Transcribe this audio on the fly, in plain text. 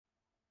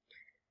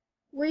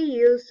We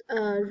use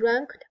a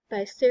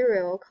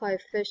Rank-Biserial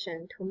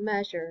coefficient to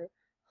measure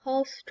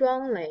how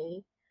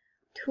strongly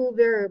two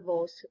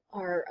variables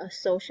are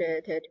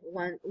associated.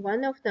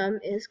 One of them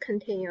is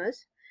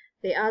continuous,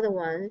 the other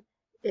one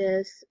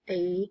is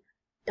a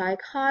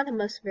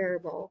dichotomous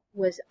variable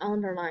with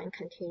underlying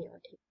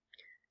continuity.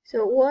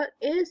 So what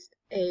is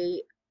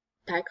a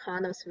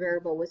dichotomous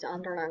variable with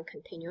underlying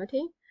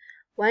continuity?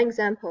 One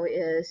example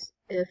is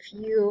if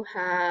you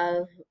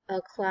have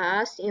a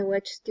class in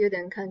which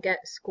students can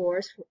get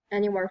scores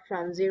anywhere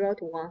from 0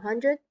 to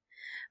 100,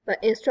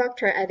 but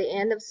instructor at the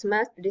end of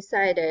semester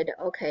decided,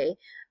 okay,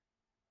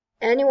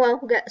 anyone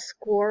who gets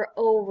score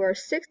over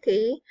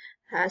 60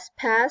 has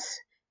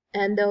passed,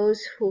 and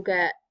those who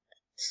get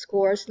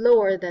scores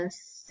lower than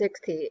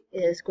 60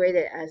 is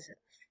graded as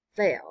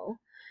fail.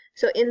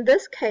 So in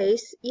this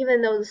case,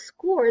 even though the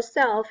score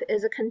itself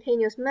is a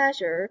continuous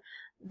measure,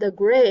 the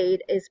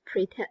grade is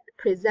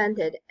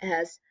presented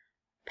as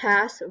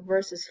pass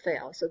versus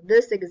fail. So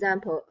this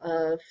example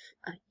of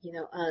a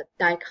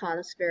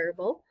dichotomous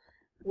variable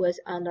with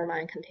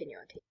underlying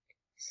continuity.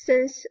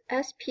 Since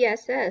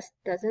SPSS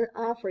doesn't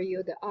offer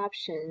you the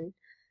option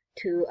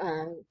to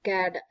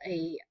get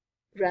a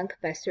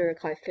Rank-Biserial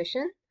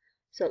coefficient,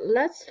 so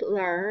let's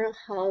learn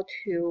how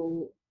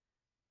to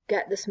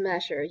get this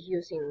measure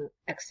using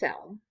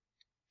Excel.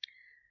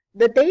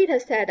 The data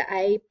set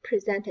I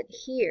presented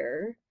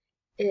here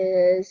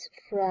is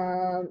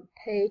from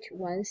page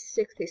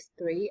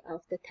 163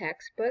 of the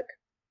textbook.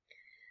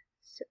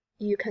 So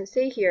you can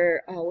see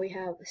here we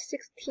have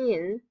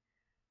 16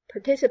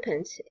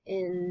 participants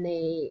in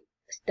the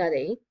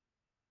study.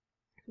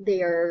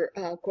 They are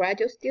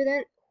graduate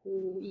students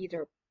who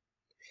either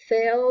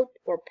failed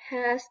or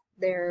passed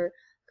their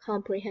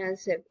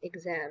comprehensive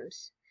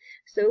exams.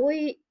 So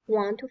we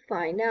want to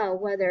find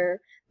out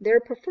whether their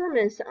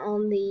performance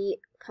on the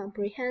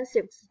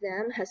comprehensive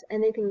exam has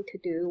anything to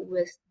do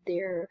with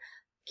their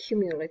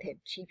cumulative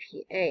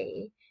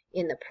GPA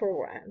in the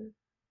program.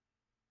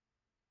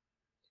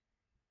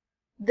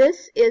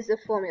 This is the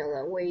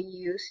formula we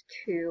use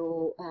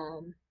to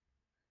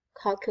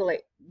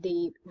calculate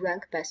the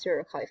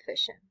Rank-Biserial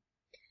coefficient.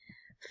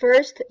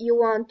 First, you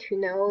want to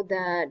know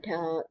that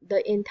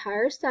the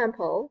entire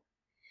sample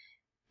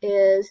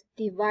is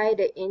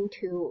divided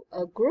into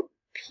a group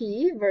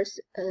P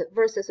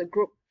versus a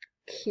group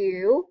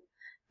Q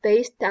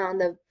based on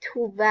the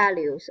two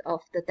values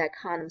of the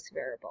dichotomous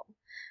variable.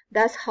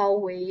 That's how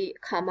we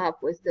come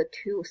up with the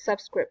two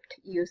subscripts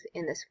used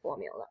in this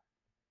formula.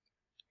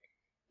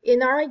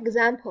 In our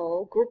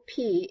example, group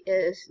P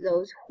is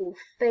those who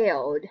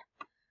failed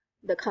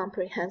the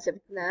comprehensive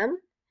exam,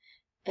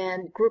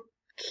 and group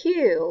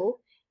Q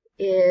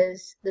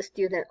is the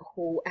student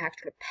who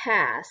actually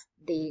passed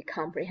the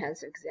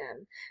comprehensive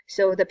exam.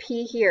 So the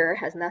P here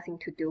has nothing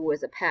to do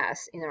with the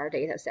pass in our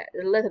data set.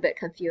 A little bit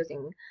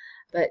confusing,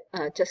 but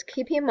just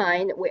keep in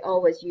mind we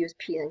always use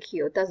P and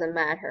Q. It doesn't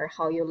matter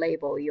how you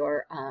label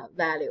your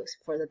values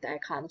for the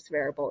dichotomous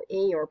variable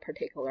in your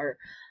particular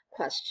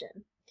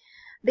question.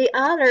 The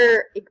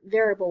other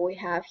variable we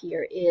have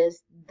here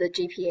is the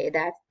GPA.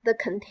 That's the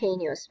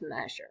continuous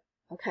measure.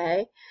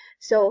 Okay,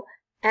 so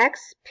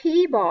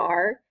XP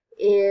bar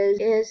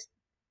is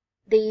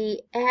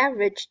the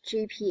average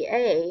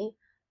GPA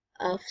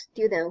of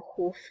students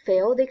who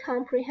failed the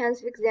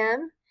comprehensive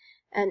exam,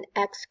 and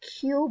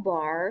XQ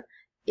bar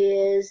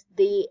is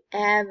the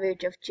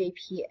average of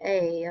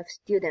GPA of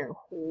students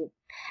who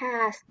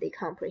passed the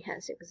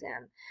comprehensive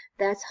exam.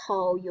 That's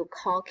how you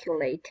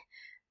calculate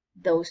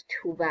those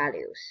two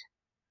values.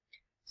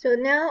 So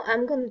now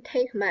I'm going to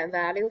take my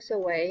values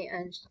away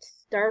and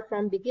start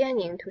from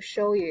beginning to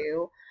show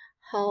you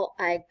how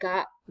I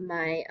got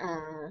my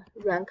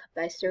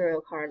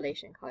Rank-Biserial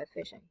correlation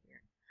coefficient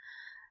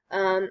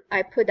here.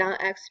 I put down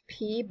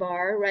XP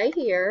bar right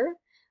here,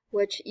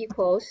 which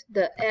equals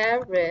the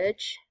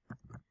average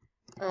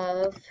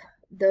of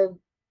the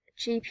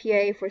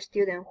GPA for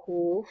students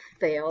who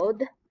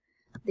failed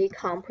the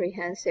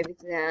comprehensive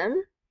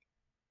exam,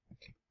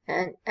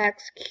 and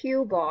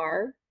XQ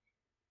bar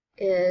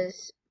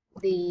is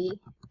the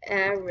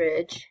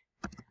average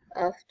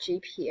of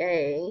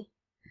GPA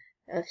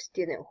of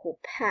students who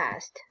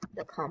passed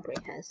the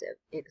comprehensive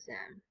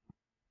exam.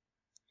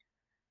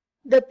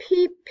 The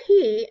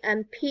PP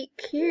and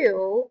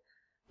PQ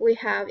we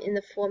have in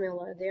the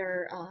formula, they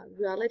are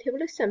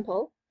relatively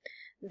simple.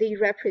 They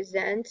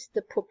represent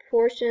the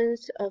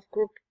proportions of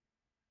group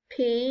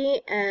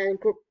P and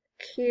group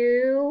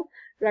Q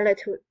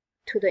relative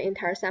to the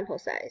entire sample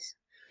size.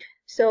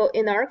 So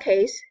in our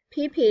case,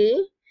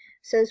 PP,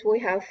 since we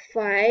have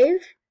 5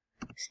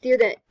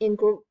 students in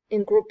group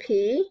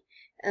P,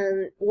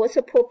 and what's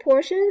the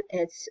proportion?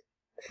 It's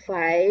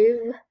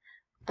 5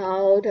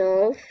 out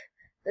of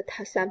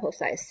the sample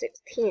size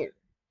 16.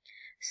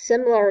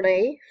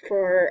 Similarly,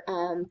 for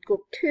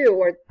group 2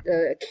 or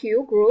the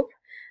Q group,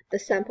 the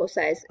sample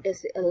size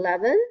is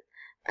 11,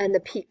 and the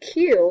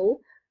PQ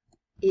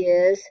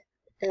is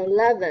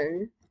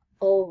 11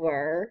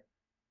 over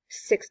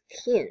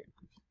 16.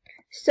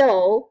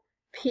 So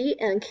P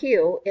and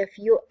Q, if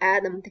you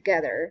add them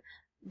together,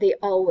 they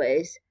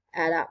always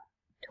add up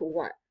to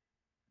 1.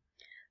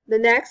 The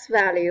next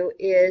value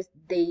is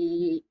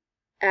the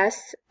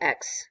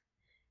Sx.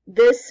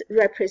 This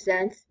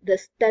represents the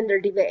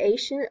standard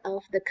deviation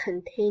of the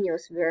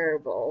continuous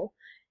variable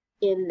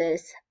in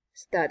this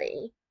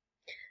study.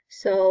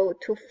 So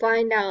to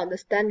find out the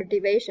standard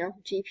deviation of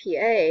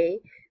GPA,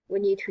 we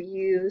need to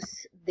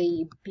use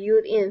the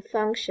built-in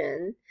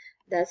function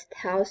that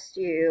tells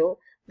you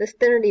the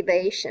standard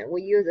deviation.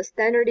 We use the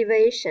standard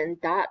deviation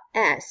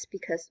 .s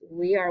because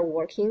we are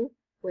working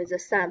with a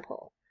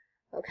sample.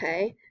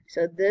 Okay,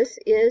 so this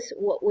is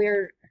what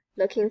we're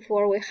looking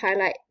for. We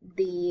highlight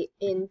the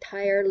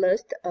entire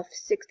list of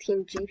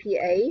 16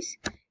 GPAs,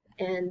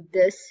 and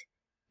this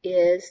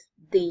is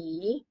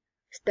the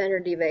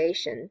standard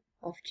deviation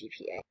of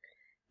GPA.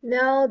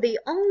 Now, the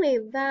only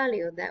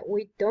value that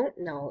we don't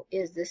know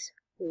is this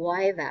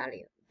y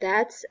value.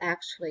 That's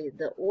actually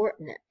the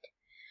ordinate.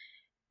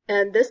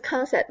 And this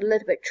concept is a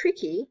little bit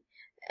tricky,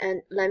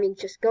 and let me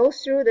just go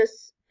through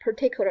this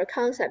particular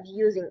concept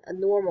using a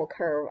normal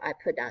curve I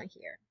put down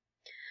here.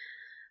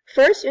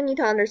 First, you need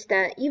to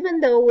understand,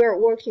 even though we're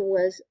working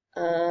with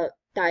a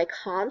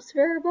dichotomous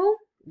variable,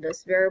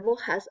 this variable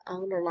has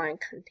underlying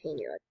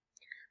continuity.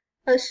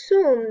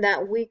 Assume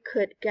that we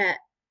could get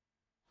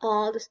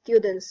all the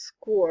students'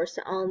 scores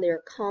on their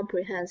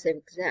comprehensive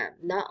exam,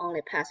 not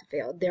only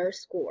pass-fail, their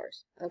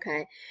scores,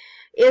 okay?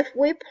 If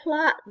we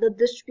plot the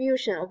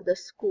distribution of the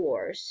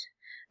scores,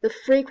 the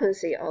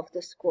frequency of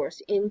the scores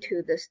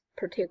into this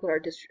particular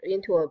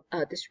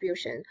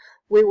distribution,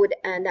 we would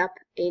end up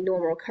a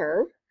normal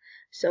curve.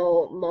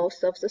 So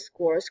most of the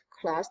scores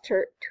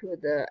cluster to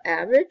the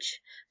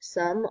average.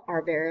 Some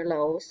are very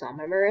low, some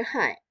are very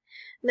high.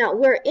 Now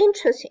we're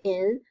interested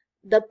in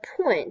the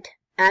point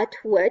at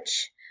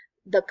which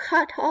the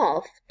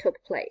cutoff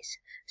took place.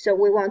 So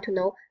we want to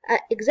know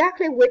at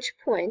exactly which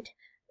point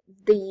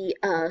the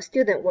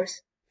student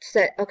was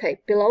said, okay,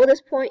 below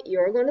this point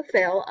you're going to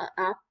fail,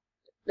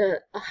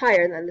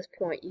 higher than this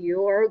point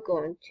you're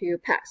going to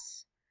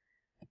pass.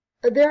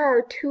 There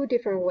are two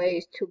different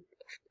ways to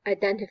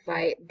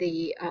identify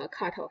the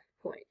cutoff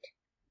point.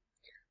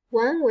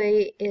 One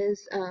way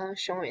is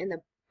shown in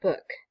the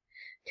book.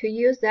 To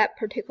use that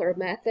particular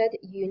method,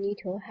 you need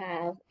to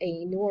have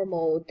a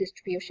normal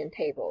distribution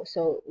table.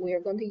 So we're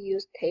going to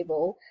use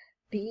table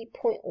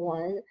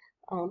B.1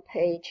 on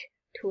page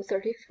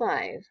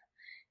 235.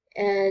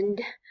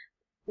 And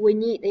we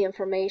need the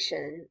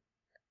information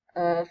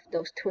of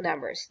those two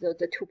numbers,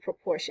 the two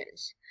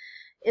proportions.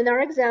 In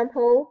our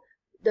example,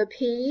 the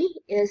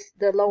P is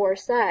the lower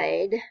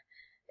side.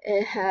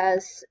 It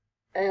has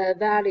a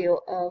value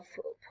of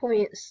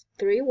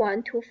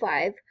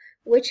 0.3125,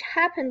 which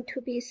happen to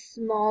be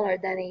smaller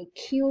than a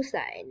Q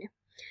sign.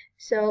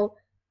 So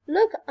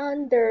look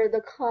under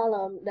the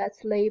column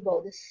that's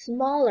labeled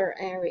smaller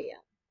area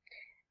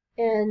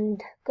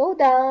and go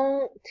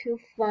down to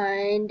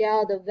find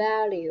out the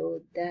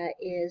value that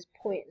is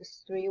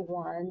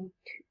 0.31,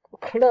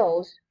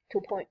 close to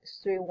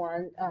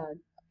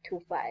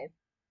 0.3125.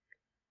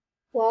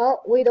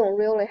 Well, we don't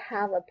really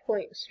have a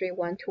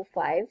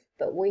 0.3125,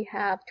 but we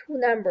have two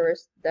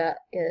numbers that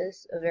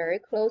is very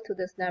close to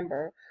this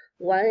number.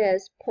 One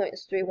is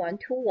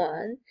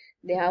 0.3121,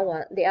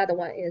 the other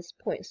one is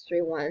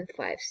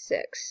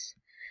 0.3156.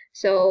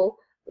 So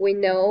we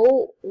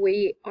know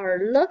we are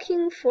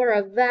looking for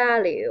a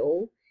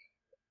value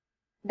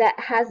that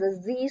has a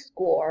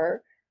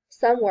z-score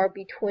somewhere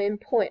between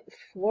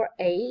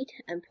 0.48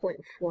 and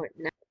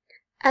 0.49.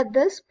 At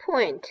this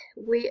point,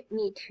 we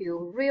need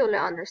to really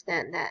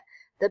understand that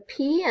the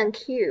P and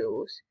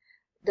Qs,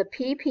 the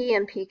PP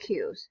and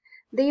PQs,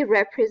 they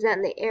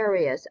represent the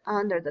areas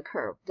under the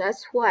curve.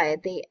 That's why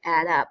they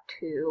add up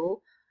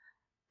to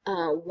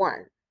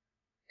 1.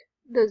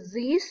 The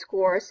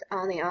z-scores,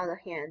 on the other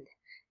hand,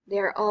 they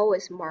are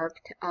always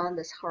marked on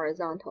this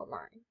horizontal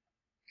line.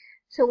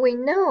 So we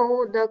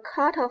know the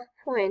cutoff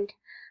point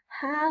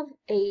have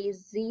a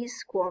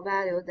z-score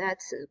value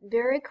that's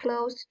very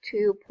close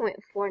to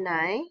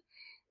 0.49.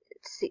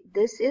 See,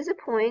 this is a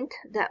point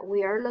that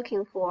we are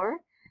looking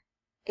for,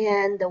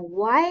 and the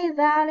y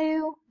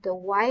value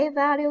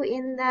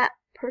in that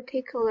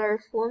particular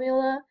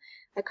formula,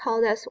 I call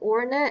that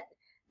ordinate.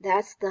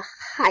 That's the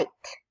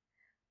height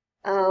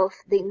of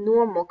the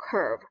normal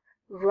curve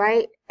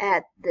right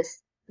at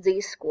this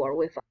z-score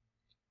we found.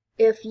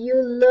 If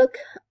you look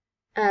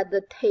at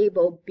the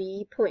table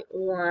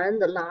B.1,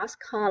 the last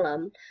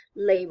column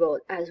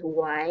labeled as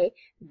y,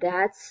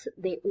 that's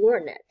the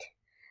ordinate.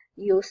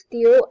 You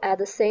still at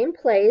the same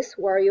place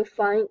where you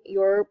find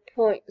your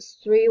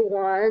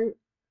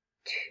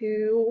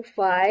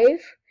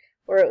 0.3125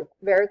 or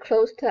very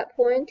close to that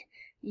point,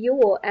 you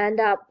will end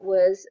up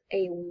with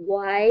a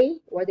y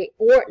or the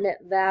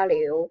ordinate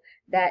value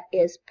that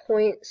is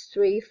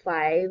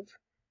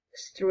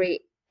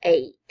 0.3538.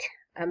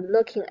 I'm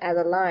looking at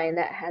a line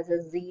that has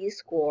a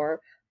z-score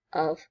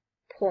of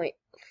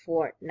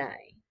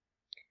 0.49.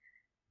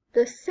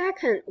 The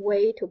second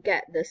way to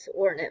get this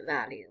ordinate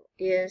value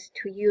is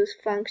to use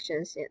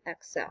functions in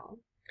Excel.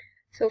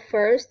 So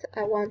first,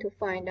 I want to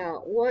find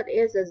out what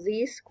is a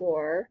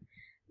z-score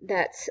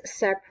that's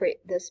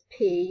separate this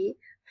P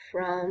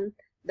from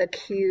the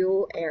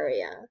Q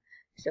area.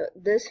 So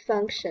this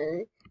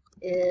function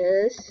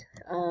is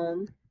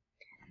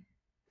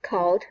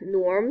called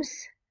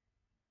norms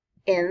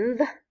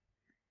inv.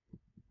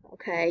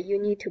 Okay, you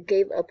need to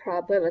give a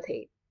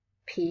probability.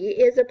 P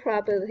is a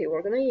probability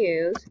we're going to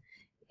use,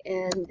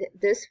 and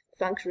this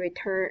function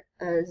return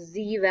a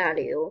z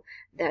value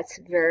that's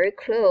very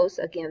close,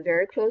 again,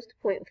 very close to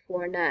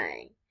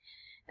 0.49.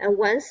 And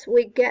once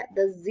we get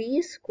the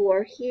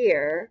z-score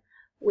here,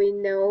 we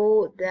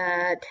know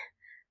that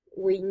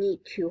we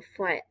need to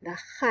find the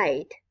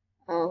height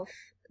of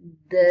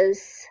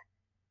this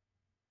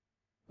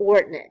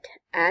ordinate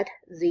at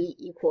z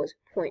equals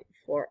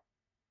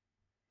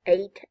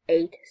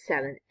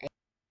 0.48878.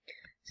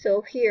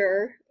 So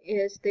here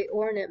is the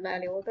ordinate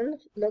value we're going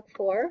to look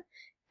for,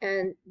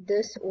 and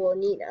this will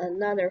need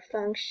another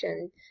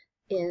function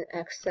in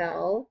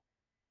Excel.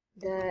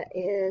 That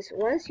is,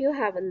 once you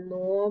have a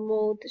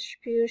normal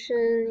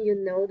distribution, you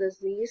know the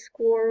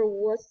z-score,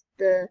 what's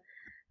the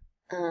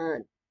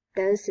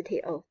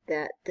density of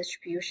that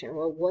distribution,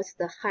 or what's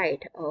the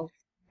height of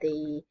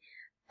the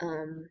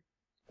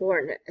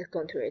ordinate is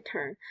going to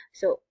return.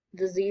 So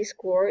the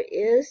z-score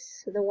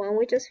is the one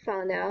we just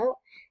found out,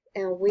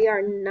 and we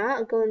are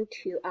not going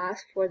to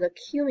ask for the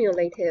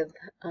cumulative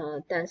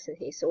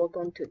density, so we're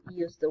going to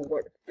use the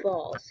word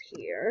false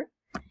here.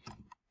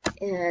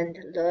 And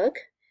look,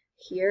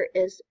 here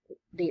is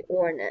the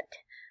ordinate.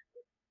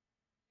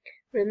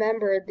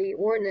 Remember, the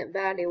ordinate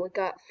value we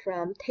got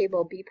from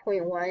table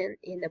B.1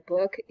 in the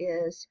book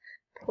is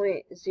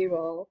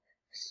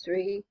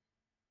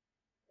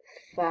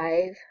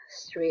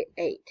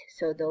 0.03538.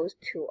 So those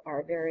two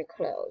are very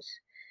close.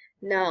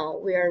 Now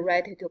we are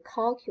ready to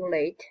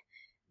calculate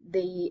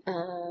the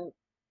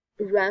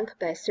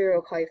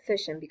Rank-Biserial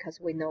coefficient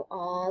because we know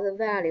all the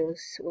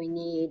values we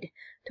need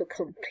to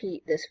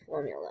complete this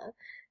formula.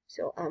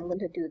 So I'm going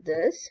to do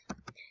this,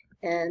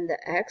 and the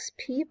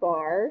xp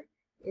bar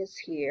is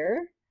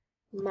here,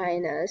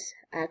 minus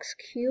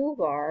xq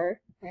bar,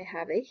 I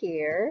have it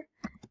here,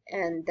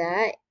 and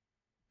that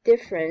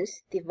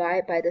difference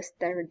divided by the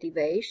standard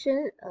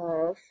deviation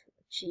of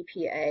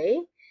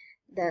GPA,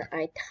 then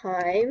I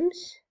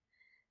times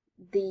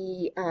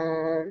the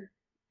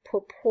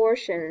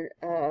proportion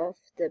of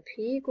the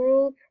P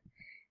group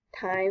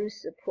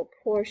times the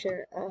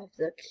proportion of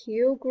the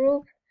Q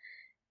group,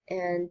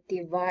 and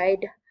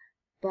divide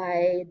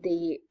by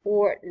the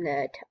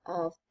ordinate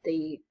of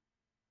the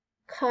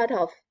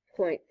cutoff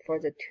point for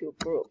the two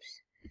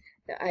groups.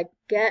 Now I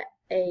get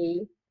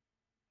a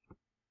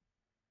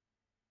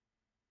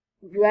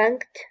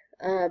ranked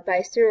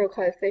biserial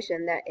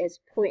coefficient that is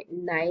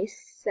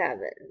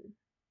 0.97.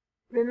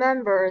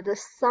 Remember, the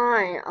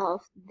sign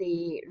of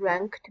the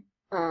ranked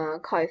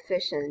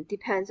coefficient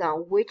depends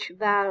on which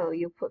value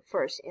you put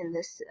first in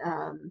this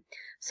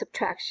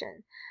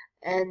subtraction.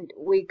 And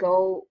we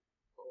go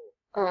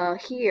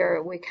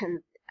here, we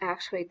can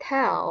actually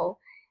tell,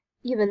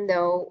 even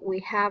though we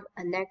have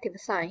a negative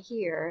sign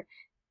here,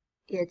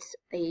 it's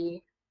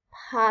a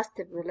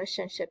positive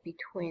relationship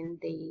between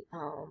the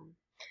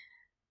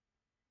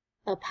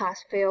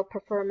pass-fail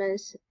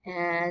performance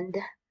and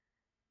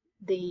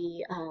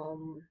the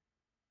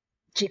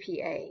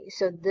GPA.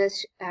 So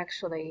this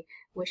actually,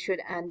 we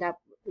should end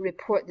up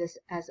report this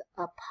as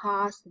a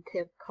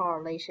positive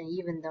correlation,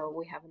 even though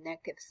we have a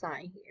negative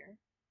sign here.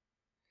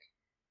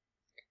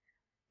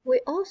 We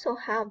also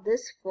have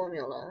this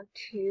formula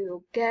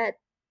to get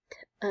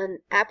an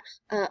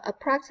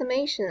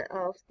approximation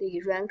of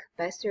the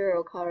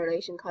Rank-Biserial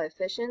correlation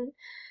coefficient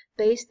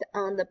based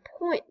on the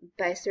point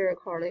biserial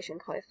correlation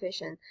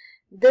coefficient.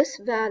 This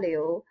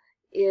value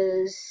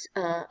is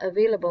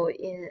available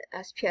in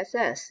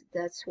SPSS.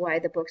 That's why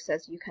the book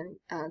says you can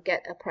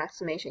get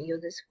approximation,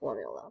 use this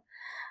formula.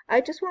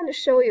 I just want to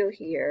show you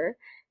here,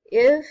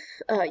 if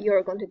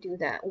you're going to do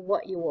that,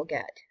 what you will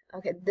get.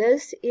 Okay,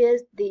 this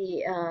is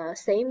the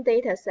same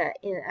data set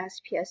in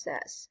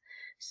SPSS.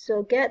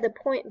 So get the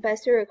point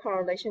biserial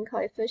correlation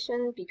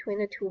coefficient between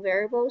the two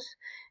variables.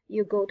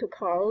 You go to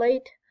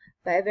correlate,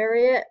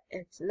 bivariate.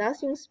 It's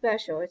nothing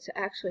special. It's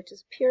actually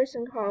just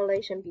Pearson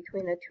correlation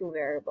between the two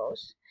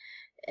variables.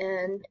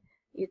 And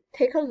you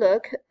take a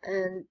look,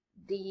 and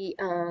the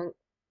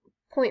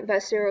point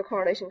biserial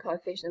correlation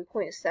coefficient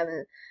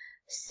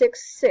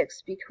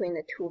 0.766 between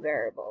the two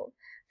variables.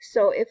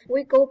 So if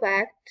we go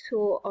back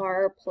to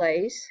our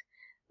place,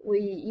 we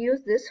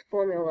use this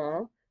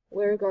formula,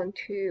 we're going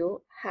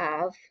to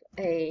have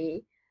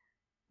a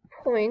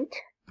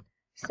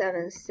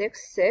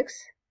 0.766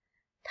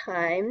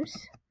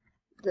 times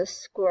the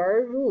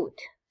square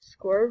root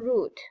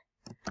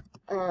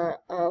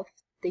of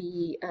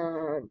the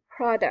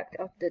product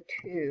of the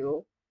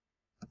two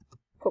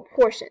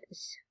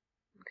proportions.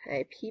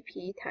 Okay,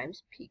 PP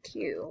times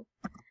PQ.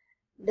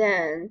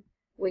 Then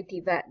we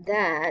divide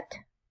that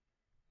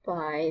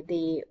by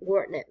the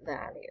ordinate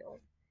value,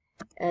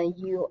 and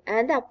you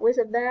end up with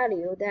a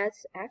value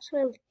that's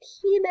actually a little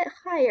bit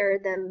higher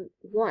than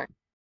 1.